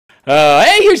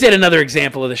Hey, here's yet another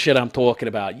example of the shit I'm talking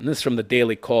about. This is from the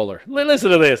Daily Caller. Listen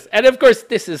to this. And of course,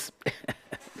 this is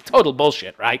total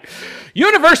bullshit, right?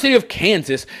 University of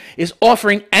Kansas is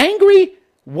offering angry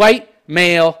white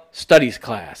male studies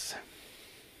class.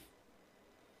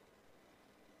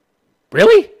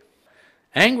 Really?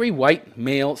 Angry white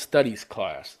male studies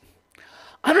class.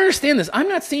 I don't understand this. I'm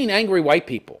not seeing angry white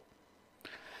people.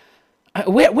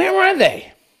 Where are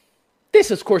they? This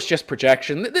is, of course, just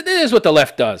projection. This is what the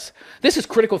left does. This is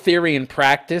critical theory in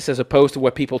practice as opposed to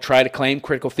what people try to claim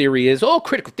critical theory is. Oh,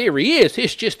 critical theory is.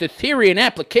 It's just a theory and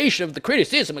application of the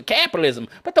criticism of capitalism.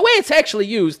 But the way it's actually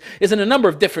used is in a number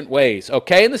of different ways,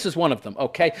 okay? And this is one of them,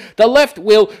 okay? The left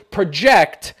will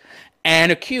project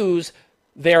and accuse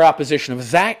their opposition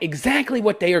of exactly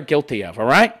what they are guilty of, all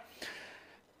right?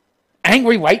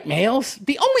 Angry white males?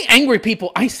 The only angry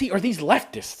people I see are these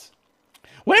leftists.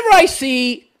 Whenever I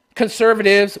see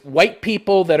conservatives, white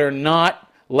people that are not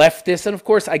leftists, and of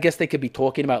course, I guess they could be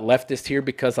talking about leftists here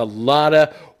because a lot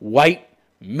of white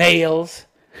males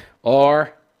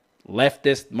are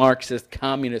leftist, Marxist,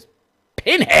 communist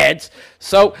pinheads.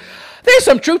 So there's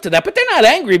some truth to that, but they're not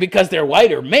angry because they're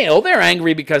white or male. They're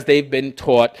angry because they've been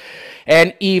taught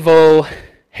an evil,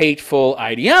 hateful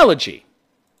ideology.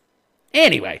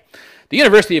 Anyway, the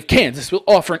University of Kansas will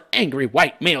offer an angry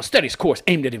white male studies course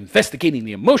aimed at investigating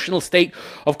the emotional state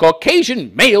of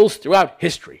Caucasian males throughout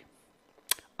history.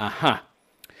 How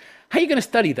are you going to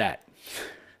study that?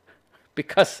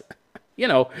 Because, you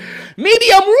know, maybe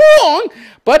I'm wrong,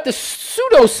 but the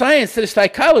pseudoscience that is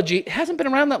psychology hasn't been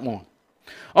around that long.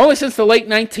 Only since the late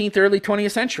 19th, early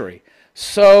 20th century.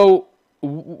 So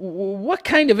what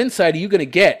kind of insight are you going to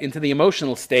get into the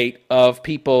emotional state of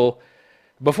people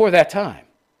before that time?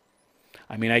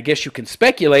 I mean, I guess you can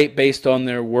speculate based on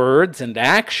their words and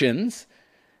actions,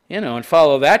 you know, and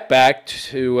follow that back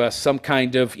to some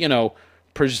kind of, you know,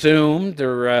 presumed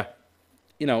or,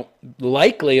 you know,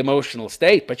 likely emotional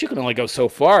state. But you can only go so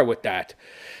far with that.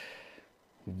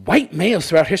 White males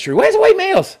throughout history. Why is it white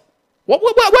males?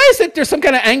 Why is it there's some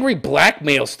kind of angry black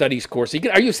male studies course?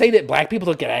 Are you saying that black people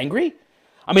don't get angry?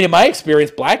 I mean, in my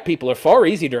experience, black people are far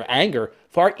easier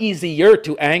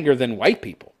to anger than white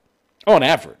people, on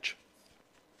average.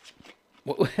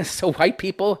 So white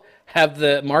people have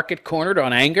the market cornered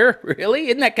on anger? Really?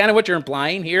 Isn't that kind of what you're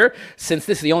implying here, since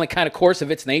this is the only kind of course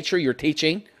of its nature you're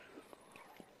teaching?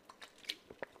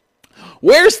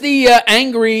 Where's the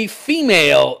angry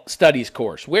female studies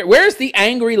course? Where's the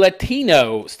angry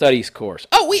Latino studies course?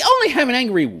 Oh, we only have an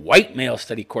angry white male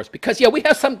study course because, yeah, we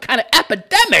have some kind of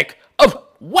epidemic of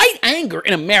white anger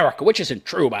in America, which isn't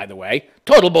true, by the way.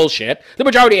 Total bullshit. The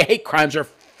majority of hate crimes are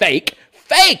fake.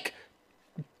 Fake!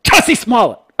 Jussie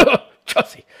Smollett.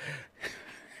 Jussie.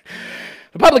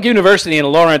 The public university in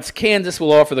Lawrence, Kansas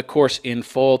will offer the course in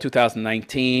fall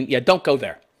 2019. Yeah, don't go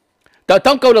there.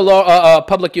 Don't go to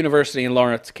public university in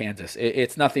Lawrence, Kansas.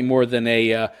 It's nothing more than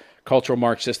a cultural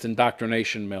Marxist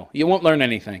indoctrination mill. You won't learn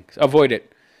anything. Avoid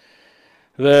it.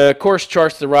 The course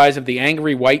charts the rise of the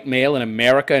angry white male in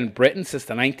America and Britain since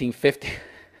the 1950s.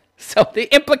 So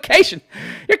the implication,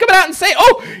 you're coming out and saying,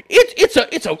 oh,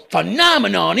 it's a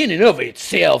phenomenon in and of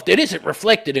itself that isn't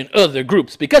reflected in other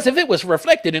groups. Because if it was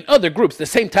reflected in other groups, the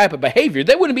same type of behavior,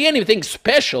 there wouldn't be anything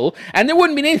special, and there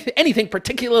wouldn't be anything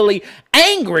particularly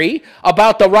angry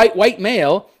about the right white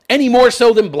male, any more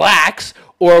so than blacks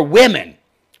or women.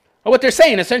 Well, what they're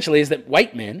saying essentially is that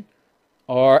white men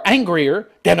are angrier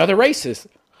than other races.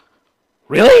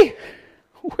 Really?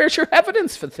 Where's your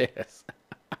evidence for this?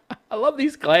 I love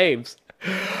these claims.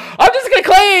 I'm just going to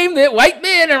claim that white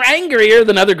men are angrier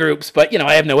than other groups, but, you know,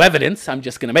 I have no evidence. I'm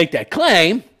just going to make that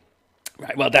claim.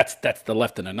 Right, well, that's the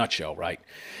left in a nutshell, right?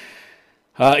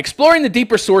 Exploring the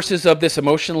deeper sources of this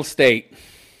emotional state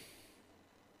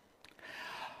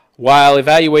while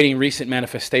evaluating recent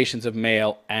manifestations of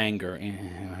male anger.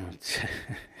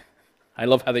 I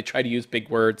love how they try to use big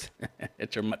words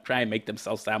to try and make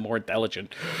themselves sound more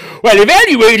intelligent. While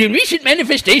evaluating recent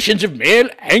manifestations of male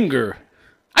anger.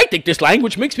 I think this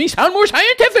language makes me sound more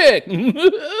scientific.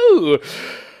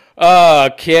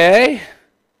 Okay.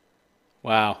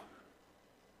 Wow.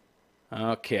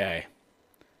 Okay.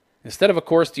 Instead of a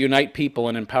course to unite people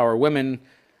and empower women,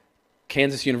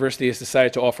 Kansas University has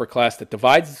decided to offer a class that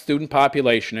divides the student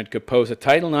population and could pose a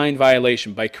Title IX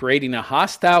violation by creating a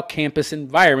hostile campus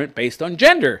environment based on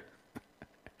gender.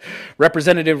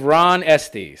 Representative Ron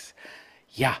Estes.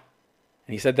 Yeah.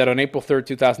 And he said that on April 3rd,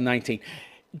 2019.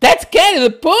 That's kind of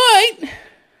the point,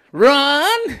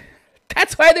 Ron.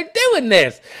 That's why they're doing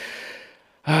this.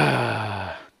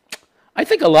 I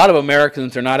think a lot of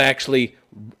Americans are not actually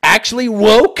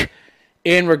woke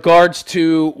in regards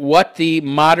to what the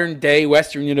modern day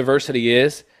Western university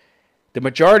is, the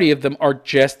majority of them are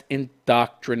just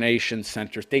indoctrination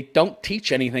centers. They don't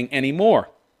teach anything anymore.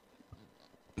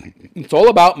 It's all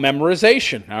about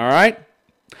memorization, all right?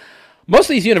 Most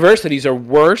of these universities are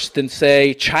worse than,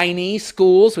 say, Chinese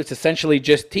schools, which essentially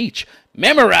just teach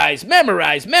memorize,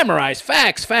 memorize, memorize,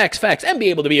 facts, facts, facts, and be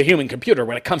able to be a human computer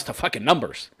when it comes to fucking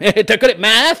numbers. They're good at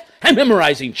math and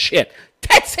memorizing shit.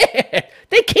 That's it.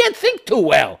 They can't think too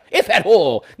well, if at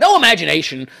all. No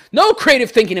imagination, no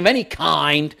creative thinking of any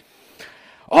kind.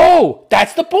 Oh,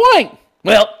 that's the point.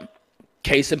 Well,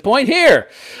 case in point here.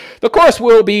 The course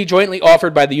will be jointly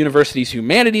offered by the university's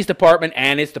Humanities Department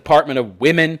and its Department of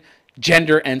Women,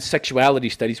 Gender, and Sexuality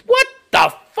Studies. What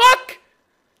the fuck?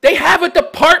 They have a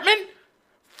department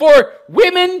for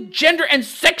women, gender, and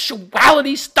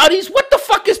sexuality studies? What the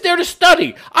fuck is there to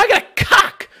study? I got a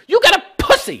cock. You got a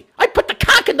pussy. I put the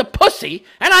cock in the pussy,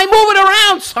 and I move it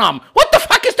around some. What the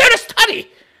fuck is there to study?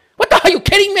 What the hell, are you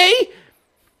kidding me?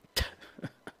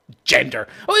 Gender.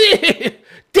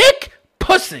 Dick,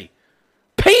 pussy,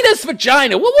 penis,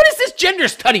 vagina. What is this gender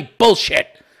study bullshit?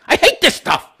 I hate this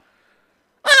stuff.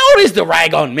 What is the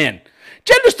rag on men?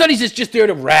 Gender studies is just there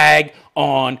to rag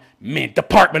on men.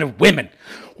 Department of Women.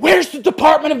 Where's the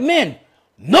Department of Men?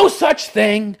 No such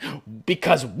thing,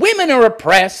 because women are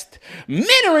oppressed, men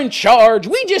are in charge.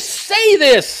 We just say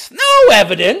this. No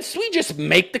evidence. We just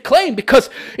make the claim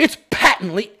because it's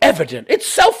patently evident. It's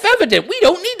self-evident. We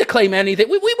don't need to claim anything.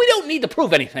 We don't need to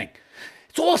prove anything.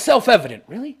 It's all self-evident.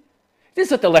 Really? This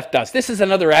is what the left does. This is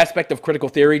another aspect of critical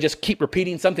theory. Just keep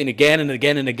repeating something again and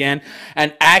again and again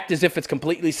and act as if it's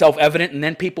completely self-evident, and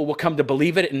then people will come to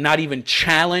believe it and not even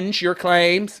challenge your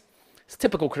claims. It's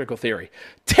typical critical theory.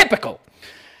 Typical.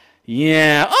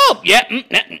 Yeah. Oh, yeah.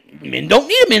 Men don't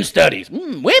need them in studies.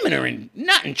 Women are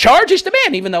not in charge. It's the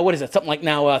man. Even though, what is it? Something like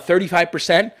now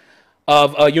 35%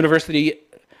 of university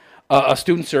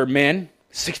students are men.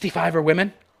 65 are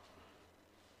women.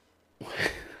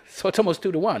 So it's almost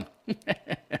 2 to 1.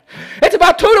 It's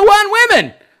about 2 to 1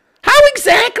 women. How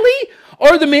exactly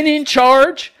are the men in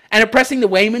charge and oppressing the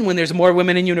women when there's more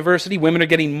women in university? Women are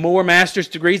getting more master's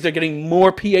degrees. They're getting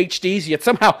more PhDs. Yet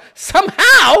somehow,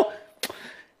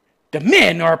 the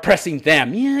men are oppressing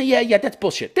them. Yeah, that's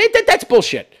bullshit. That's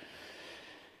bullshit.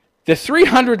 The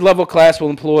 300 level class will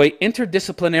employ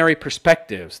interdisciplinary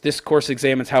perspectives. This course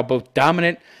examines how both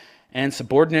dominant and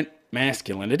subordinate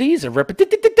masculinities are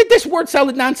represented. This word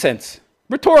salad nonsense.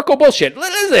 Rhetorical bullshit.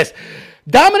 What is this?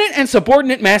 Dominant and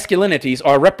subordinate masculinities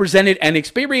are represented and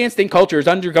experienced in cultures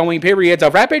undergoing periods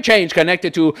of rapid change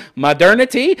connected to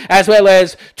modernity, as well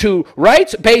as to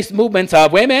rights-based movements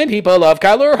of women, people of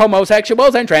color,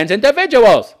 homosexuals, and trans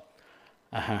individuals.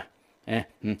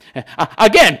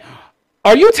 Again,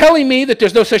 are you telling me that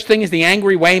there's no such thing as the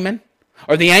angry Wayman,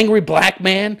 or the angry black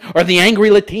man, or the angry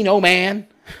Latino man,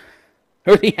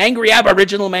 or the angry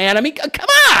Aboriginal man? I mean, come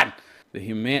on! The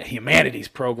Humanities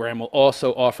program will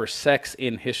also offer sex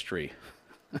in history.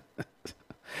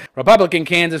 Republican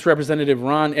Kansas Representative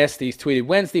Ron Estes tweeted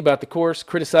Wednesday about the course,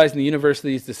 criticizing the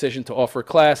university's decision to offer a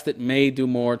class that may do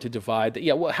more to divide.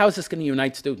 Well, how is this going to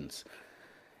unite students?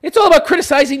 It's all about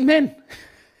criticizing men.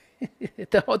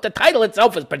 The title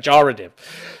itself is pejorative.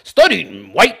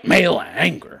 Studying white male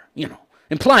anger,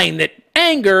 implying that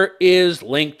anger is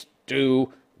linked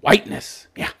to whiteness.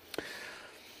 Yeah.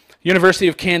 University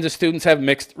of Kansas students have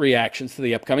mixed reactions to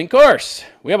the upcoming course.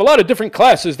 We have a lot of different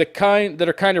classes that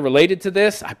are kind of related to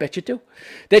this. I bet you do.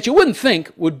 That you wouldn't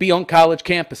think would be on college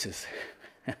campuses.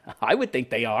 I would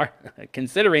think they are,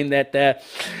 considering that,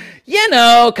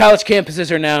 college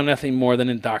campuses are now nothing more than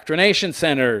indoctrination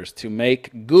centers to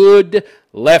make good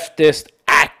leftist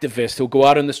activists who go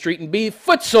out on the street and be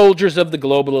foot soldiers of the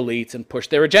global elites and push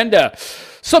their agenda.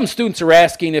 Some students are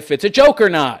asking if it's a joke or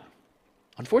not.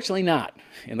 Unfortunately not.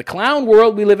 In the clown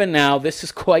world we live in now, this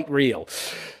is quite real,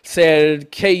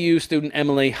 said KU student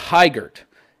Emily Heigert.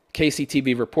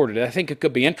 KCTV reported it. I think it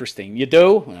could be interesting. You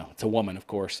do? Well, it's a woman, of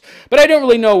course. But I don't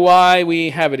really know why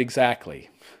we have it exactly.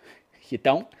 You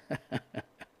don't?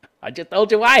 I just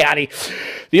told you why, honey.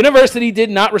 The university did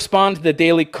not respond to the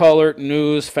Daily Caller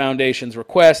News Foundation's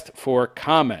request for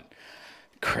comment.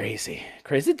 Crazy.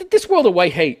 This world of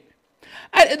white hate.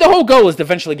 The whole goal is to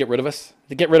eventually get rid of us,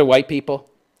 to get rid of white people.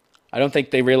 I don't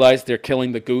think they realize they're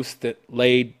killing the goose that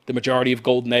laid the majority of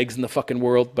golden eggs in the fucking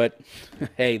world, but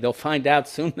hey, they'll find out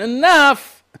soon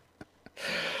enough.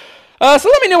 So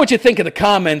let me know what you think in the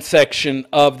comment section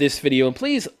of this video, and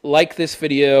please like this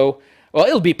video. Well,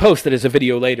 it'll be posted as a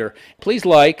video later. Please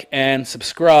like and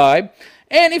subscribe,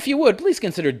 and if you would, please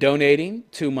consider donating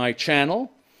to my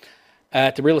channel.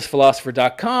 at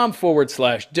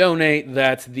therealistphilosopher.com/donate.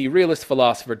 That's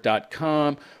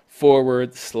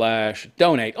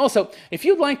therealistphilosopher.com/donate. Also, if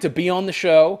you'd like to be on the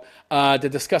show to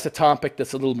discuss a topic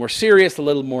that's a little more serious, a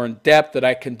little more in depth, that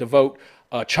I can devote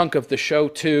a chunk of the show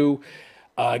to,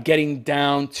 getting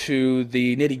down to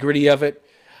the nitty gritty of it,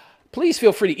 please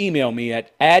feel free to email me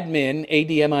at admin,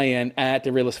 ADMIN, at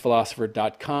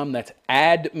therealistphilosopher.com. That's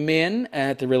admin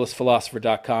at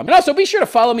therealistphilosopher.com. And also be sure to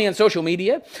follow me on social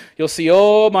media. You'll see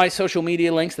all my social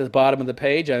media links at the bottom of the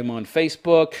page. I'm on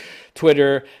Facebook,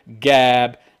 Twitter,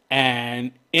 Gab,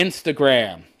 and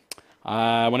Instagram.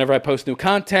 Whenever I post new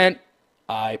content,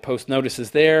 I post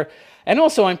notices there. And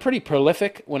also, I'm pretty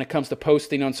prolific when it comes to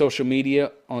posting on social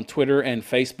media, on Twitter and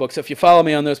Facebook. So if you follow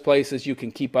me on those places, you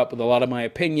can keep up with a lot of my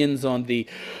opinions on the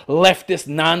leftist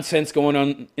nonsense going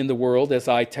on in the world, as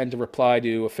I tend to reply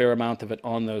to a fair amount of it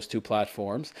on those two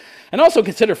platforms. And also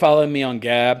consider following me on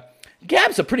Gab.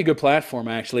 Gab's a pretty good platform,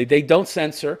 actually. They don't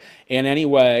censor in any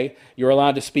way. You're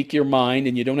allowed to speak your mind,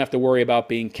 and you don't have to worry about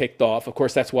being kicked off. Of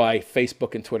course, that's why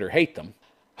Facebook and Twitter hate them.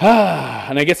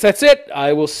 And I guess that's it.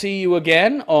 I will see you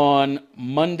again on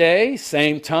Monday,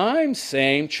 same time,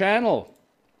 same channel.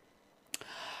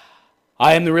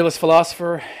 I am the Realist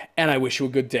Philosopher, and I wish you a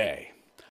good day.